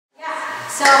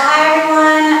So hi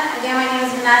everyone, again my name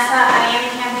is Vanessa, I am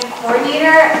the campaign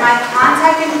coordinator. My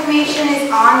contact information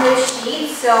is on this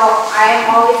sheet, so I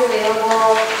am always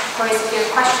available. Of course, if you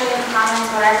have questions, comments,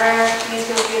 whatever, please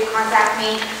feel free to contact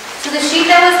me. So the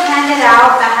sheet that was handed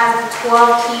out that has the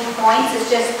 12 key points is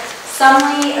just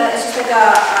summary, it's just like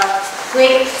a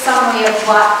great summary of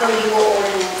what the legal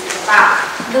ordinance is about.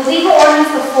 The legal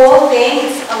ordinance, the full thing,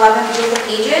 is 11 beautiful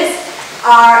pages,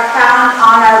 are found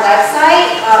on our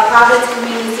website,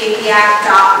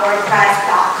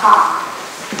 providencecommunitysafetyact.wordpress.com.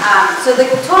 So the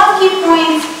 12 key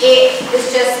points, it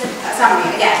is just a summary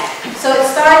again. So it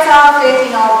starts off with,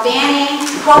 banning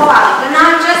profiling, but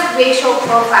not just racial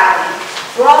profiling.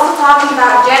 We're also talking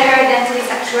about gender identity,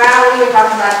 sexuality, we're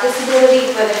talking about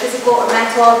disability, whether physical or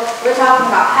mental, we're talking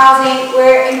about housing,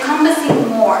 we're encompassing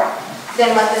more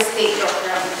than what the state bill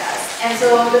currently does. And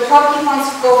so the 12 key points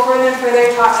go further and further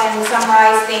and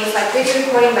summarize things like video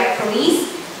recording by police,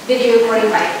 video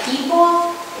recording by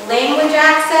people, language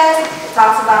access, it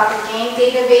talks about the gang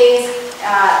database,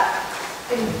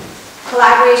 in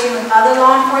collaboration with other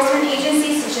law enforcement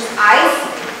agencies such as ICE,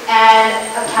 and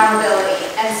accountability.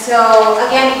 And so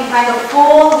again, you can find the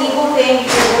full legal thing if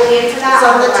you're really into that. It's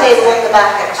on the table in the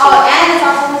back actually. Oh, and it's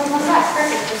also on the side.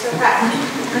 Perfect, you're so correct.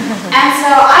 And so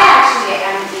I actually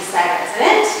am an East Side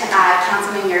resident.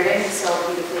 Councilman Yurden, who's so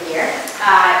beautifully here,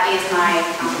 is my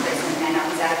councilperson. I know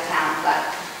he's out of town, but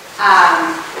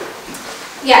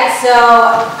yeah. So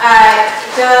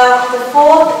the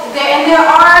full and there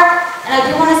are, and I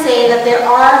do want to say that there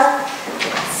are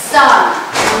some.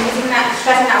 I'm using that,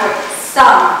 stressing that word.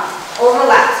 Some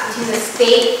overlaps between the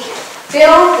state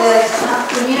bill, the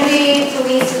Community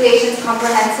Police Relations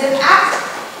Comprehensive Act,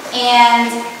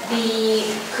 and the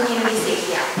Community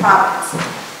Safety Act, Providence.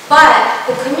 But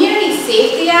the Community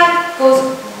Safety Act goes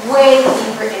way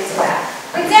deeper into that.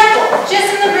 For example,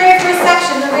 just in the very first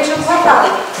section, the racial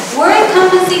profiling, we're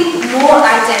encompassing more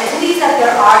identities that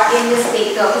there are in the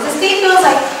state bill. Because the state bill is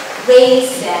like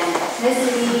race and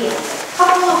ethnicity and a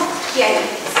couple of key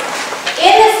identities.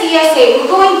 In the CSA, we're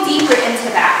going deeper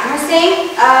into that. And we're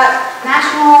saying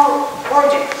national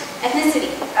origin,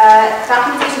 ethnicity,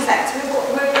 documentation status. We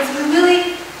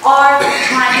really are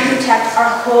trying to protect our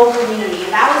whole community.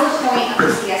 And that was the point of the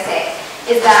CSA,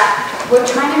 is that we're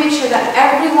trying to make sure that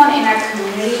everyone in our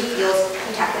community feels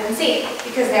protected and safe.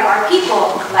 Because there are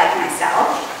people like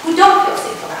myself who don't feel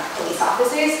safe around police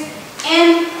officers,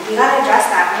 and we gotta address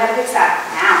that, we gotta fix that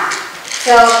now.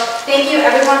 So thank you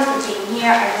everyone for being here,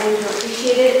 I really do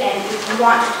appreciate it, and if you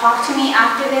want to talk to me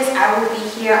after this, I will be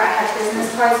here. I have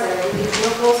business cards that are really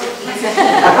beautiful, so please, yeah,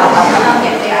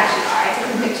 they actually are. I took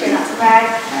a picture, not to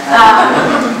brag.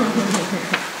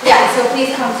 Yeah, so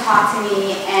please come talk to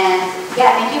me, and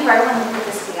yeah, thank you for everyone who put